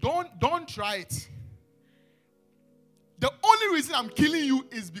 Don't try it. The only reason I'm killing you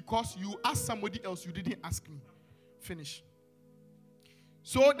is because you asked somebody else, you didn't ask me. Finish.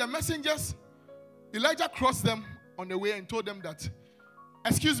 So the messengers, Elijah crossed them on the way and told them that,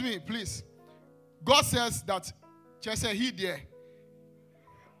 "Excuse me, please. God says that, just say he there.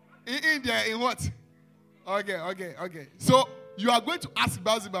 In there, in what? Okay. So, you are going to ask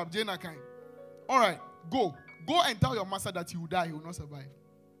Beelzebub, Jenakai. All right, go. Go and tell your master that he will die, he will not survive.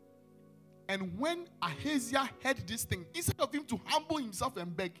 And when Ahaziah heard this thing, instead of him to humble himself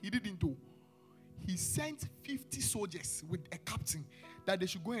and beg, he didn't do. He sent 50 soldiers with a captain that they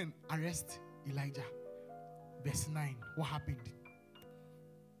should go and arrest Elijah. Verse 9, what happened?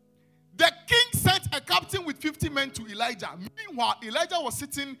 The king sent a captain with 50 men to Elijah. Meanwhile, Elijah was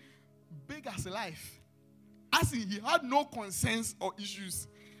sitting big as life. As in, he had no concerns or issues.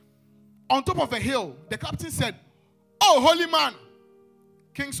 On top of a hill, the captain said, "Oh, holy man,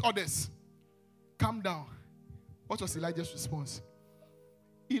 king's orders, calm down." What was Elijah's response?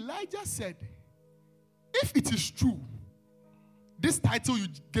 Elijah said, "If it is true, this title you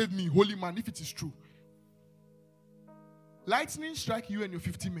gave me, holy man, if it is true, lightning strike you and your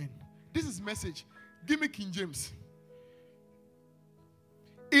 50 men. This is message. Give me King James."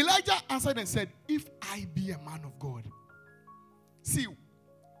 Elijah answered and said, "If I be a man of God." See,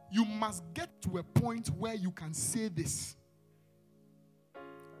 you must get to a point where you can say this.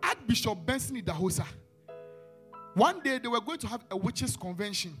 Archbishop Benson Idahosa, one day they were going to have a witches'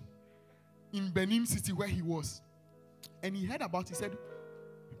 convention in Benin City where he was. And he heard about it. He said,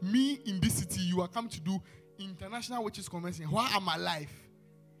 "Me in this city, you are coming to do international witches' convention. Why am I alive?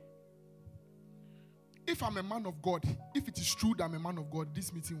 If I'm a man of God, if it is true that I'm a man of God,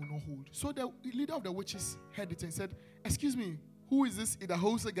 this meeting will not hold." So the leader of the witches heard it and said, "Excuse me, who is this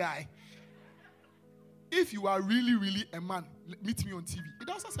Idahosa guy? If you are really, really a man, meet me on TV."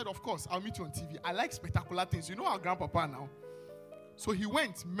 Idahosa said, "Of course, I'll meet you on TV. I like spectacular things. You know our grandpapa now." So he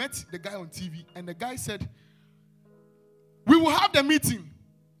went, met the guy on TV, and the guy said, "We will have the meeting."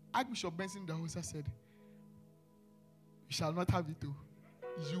 Archbishop Benson Idahosa said, "You shall not have it though.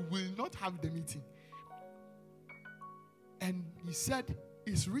 You will not have the meeting." And he said,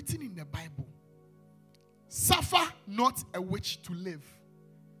 "It's written in the Bible, suffer not a witch to live."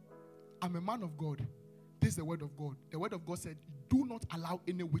 I'm a man of God. This is the word of God. The word of God said, "Do not allow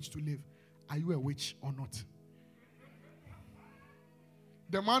any witch to live." Are you a witch or not?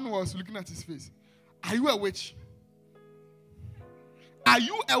 The man was looking at his face. Are you a witch? Are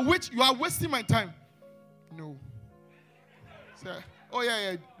you a witch? You are wasting my time. No. So, oh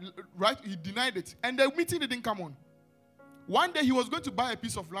yeah. Right? He denied it. And the meeting didn't come on. One day he was going to buy a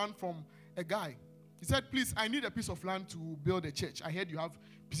piece of land from a guy. He said, "Please, I need a piece of land to build a church. I heard you have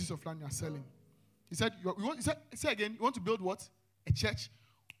pieces of land you are selling." He said, say again, "You want to build what? A church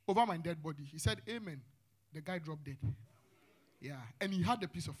over my dead body." He said, "Amen." The guy dropped dead. Yeah. And he had a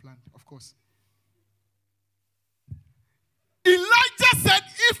piece of land, of course. Elijah said,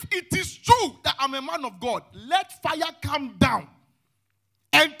 "If it is true that I'm a man of God, let fire come down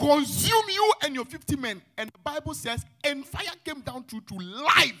and consume you and your 50 men. And the Bible says, and fire came down to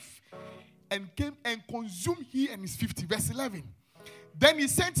life and came and consumed he and his 50. Verse 11. Then he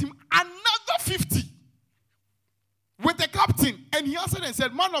sent him another 50 with the captain. And he answered and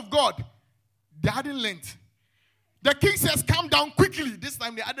said, "Man of God," they hadn't learned. The king says, "Come down quickly." This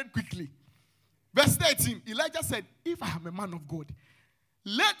time they added quickly. Verse 13, Elijah said, "If I am a man of God,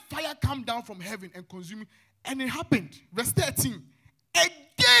 let fire come down from heaven and consume me." And it happened. Verse 13.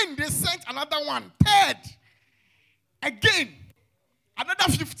 Again, they sent another one. Third. Again.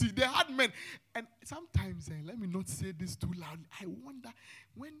 Another 50. They had men. And sometimes, let me not say this too loudly, I wonder,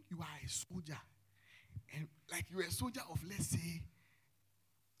 when you are a soldier, and like you're a soldier of, let's say,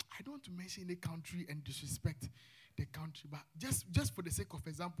 I don't want to mention any country and disrespect the country, but just for the sake of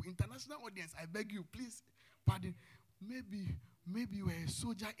example, international audience, I beg you, please, pardon, maybe you are a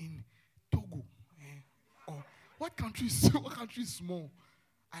soldier in Togo, or what country is small?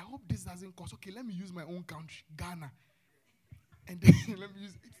 I hope this doesn't cost. Okay, let me use my own country, Ghana, and then let me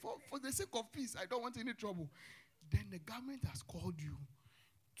use it for the sake of peace. I don't want any trouble. Then the government has called you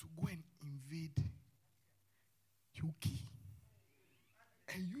to go and invade UK,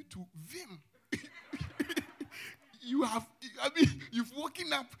 and you to Vim. You've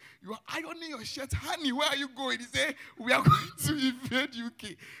woken up, you are ironing your shirt. "Honey, where are you going?" He say, "We are going to invade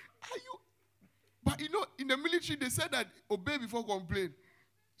UK." But in the military, they said that obey before complain.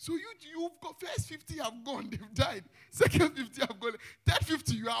 So you've got first 50 have gone, they've died. Second 50 have gone. Third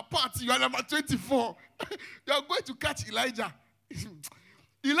 50, you are apart, you are number 24. They are going to catch Elijah.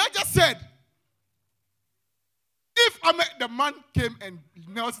 Elijah said, "If the man came and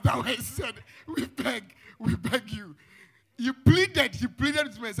knelt down and said, we beg you." He pleaded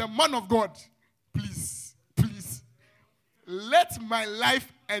with me and said, "Man of God, please, let my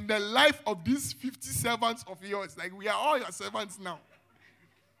life and the life of these 50 servants of yours," like we are all your servants now,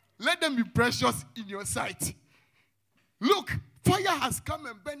 let them be precious in your sight. Look, fire has come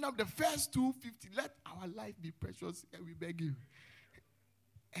and burned up the first 250. Let our life be precious, and we beg you.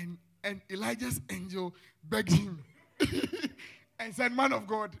 And Elijah's angel begged him and said, man of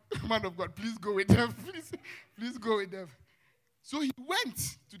God, please go with them. Please go with them. So he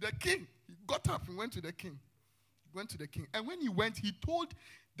went to the king. He got up and went to the king. And when he went, he told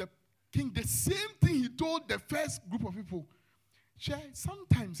the king the same thing he told the first group of people.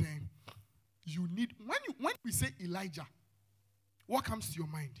 Sometimes you need, when we say Elijah, what comes to your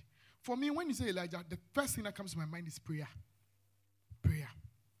mind? For me, when you say Elijah, the first thing that comes to my mind is prayer. Prayer.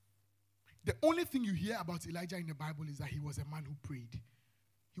 The only thing you hear about Elijah in the Bible is that he was a man who prayed.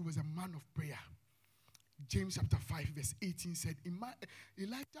 He was a man of prayer. James chapter 5 verse 18 said,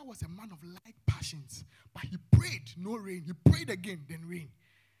 Elijah was a man of like passions, but he prayed, no rain. He prayed again, then rain.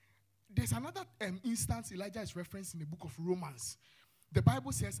 There's another instance Elijah is referenced in the book of Romans. The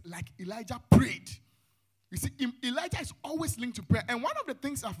Bible says, like Elijah prayed. You see, Elijah is always linked to prayer. And one of the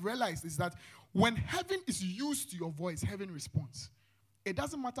things I've realized is that when heaven is used to your voice, heaven responds. It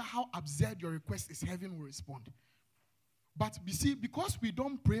doesn't matter how absurd your request is, heaven will respond. But you see, because we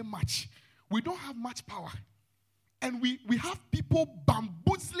don't pray much, we don't have much power. And we have people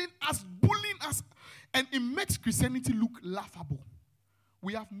bamboozling us, bullying us, and it makes Christianity look laughable.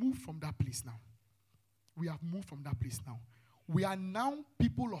 We have moved from that place now. We are now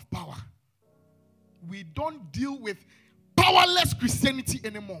people of power. We don't deal with powerless Christianity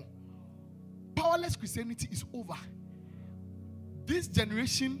anymore. Powerless Christianity is over. This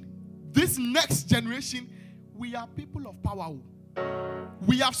generation, this next generation, we are people of power.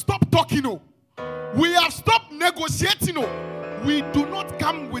 We have stopped talking. We have stopped negotiating. We do not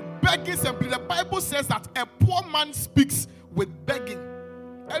come with begging. The Bible says that a poor man speaks with begging.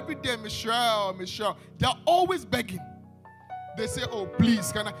 Every day, Michelle, they are always begging. They say, oh,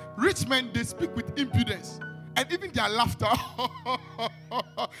 please, can I? Rich men, they speak with impudence. And even their laughter,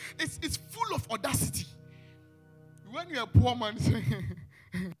 it's full of audacity. When you're a poor man, so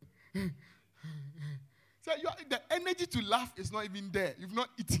the energy to laugh is not even there. You've not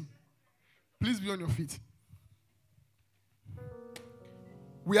eaten. Please be on your feet.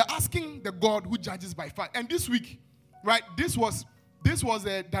 We are asking the God who judges by fire. And this week, right, this was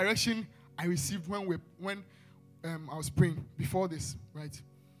a direction I received when I was praying before this, right?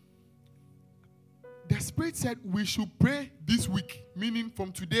 The Spirit said we should pray this week, meaning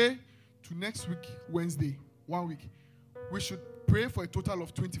from today to next week, Wednesday, 1 week. We should pray for a total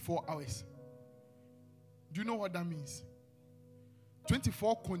of 24 hours. Do you know what that means?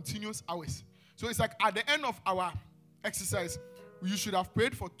 24 continuous hours. So it's like at the end of our exercise, you should have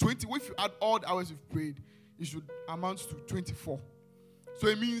prayed for 20. If you add all the hours you've prayed, it should amount to 24. So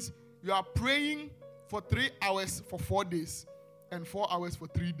it means you are praying for 3 hours for 4 days and 4 hours for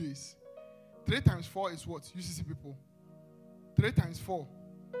 3 days. 3 times 4 is what? UCC people. 3 times 4.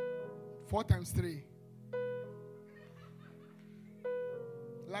 4 times 3.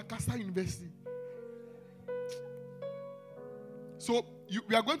 Lancaster University. So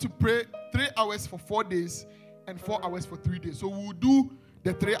we are going to pray 3 hours for 4 days and 4 hours for 3 days. So we will do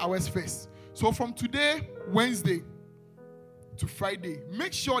the 3 hours first. So from today, Wednesday, to Friday,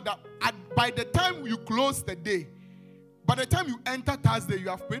 make sure that by the time you close the day, by the time you enter Thursday, you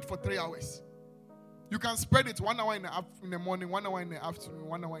have prayed for 3 hours. You can spread it 1 hour in the morning, 1 hour in the afternoon,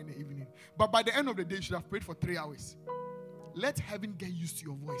 1 hour in the evening. But by the end of the day, you should have prayed for 3 hours. Let heaven get used to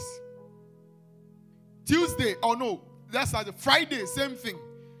your voice. Tuesday, that's like Friday, same thing.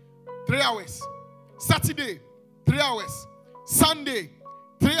 3 hours. Saturday, 3 hours. Sunday,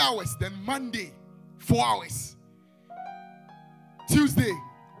 3 hours. Then Monday, 4 hours. Tuesday,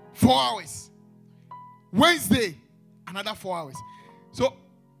 4 hours. Wednesday, another 4 hours. So,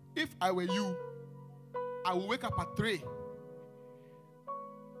 if I were you, I will wake up at 3.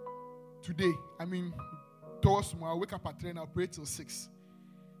 Today, towards tomorrow, I'll wake up at 3 and I'll pray till 6.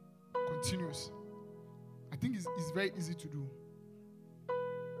 Continuous. I think it's very easy to do.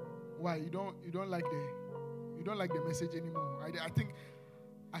 Why? You don't like the message anymore.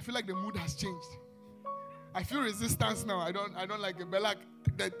 I feel like the mood has changed. I feel resistance now. I don't like it. But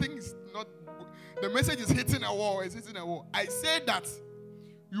the thing is not, the message is hitting a wall. It's hitting a wall. I say that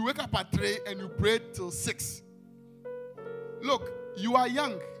you wake up at 3 and you pray till 6. Look, you are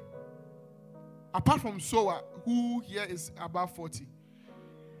young. Apart from Soa, who here is above 40?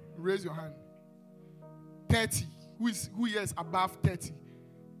 Raise your hand. 30. Who here is above 30?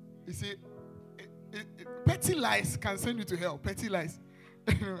 You see, petty lies can send you to hell. Petty lies.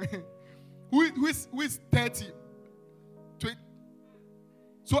 Who is 30? 20?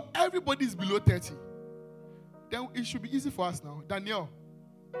 So everybody is below 30. Then it should be easy for us now. Daniel,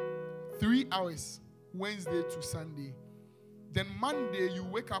 3 hours, Wednesday to Sunday. Then Monday, you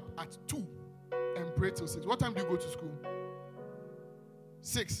wake up at 2 and pray till 6. What time do you go to school?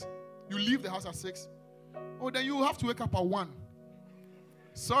 6. You leave the house at 6. Oh, then you have to wake up at 1.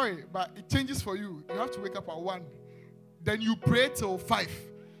 Sorry, but it changes for you. You have to wake up at 1. Then you pray till 5.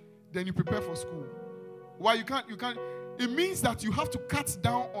 Then you prepare for school. Why you can't? It means that you have to cut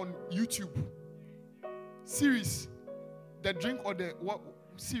down on YouTube series, the drink or the what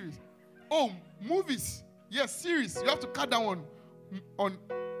series. Oh, movies. Yes, series. You have to cut down on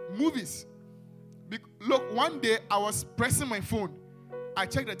movies. Look, one day I was pressing my phone. I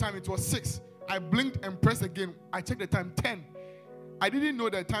checked the time. It was 6. I blinked and pressed again. I checked the time, 10. I didn't know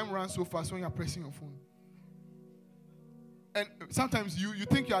the time ran so fast when you're pressing your phone. And sometimes you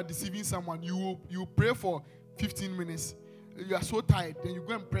think you are deceiving someone. You pray for 15 minutes. You are so tired. Then you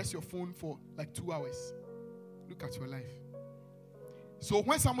go and press your phone for like 2 hours. Look at your life. So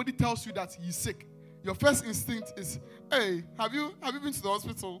when somebody tells you that he's sick, your first instinct is, hey, have you been to the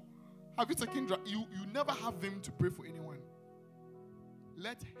hospital? Have you taken drugs? You never have them to pray for anyone.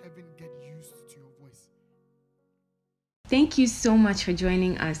 Let heaven get used to your voice. Thank you so much for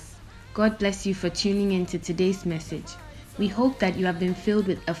joining us. God bless you for tuning in to today's message. We hope that you have been filled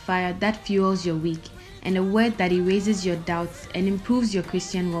with a fire that fuels your week and a word that erases your doubts and improves your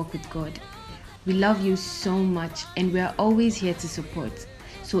Christian walk with God. We love you so much and we are always here to support.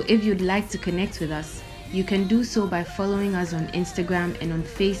 So if you'd like to connect with us, you can do so by following us on Instagram and on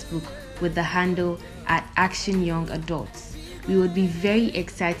Facebook with the handle @ActionYoungAdults. We would be very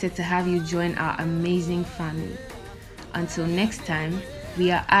excited to have you join our amazing family. Until next time,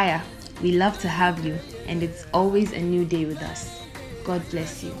 we are Aya. We love to have you, and it's always a new day with us. God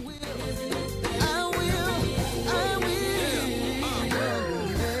bless you.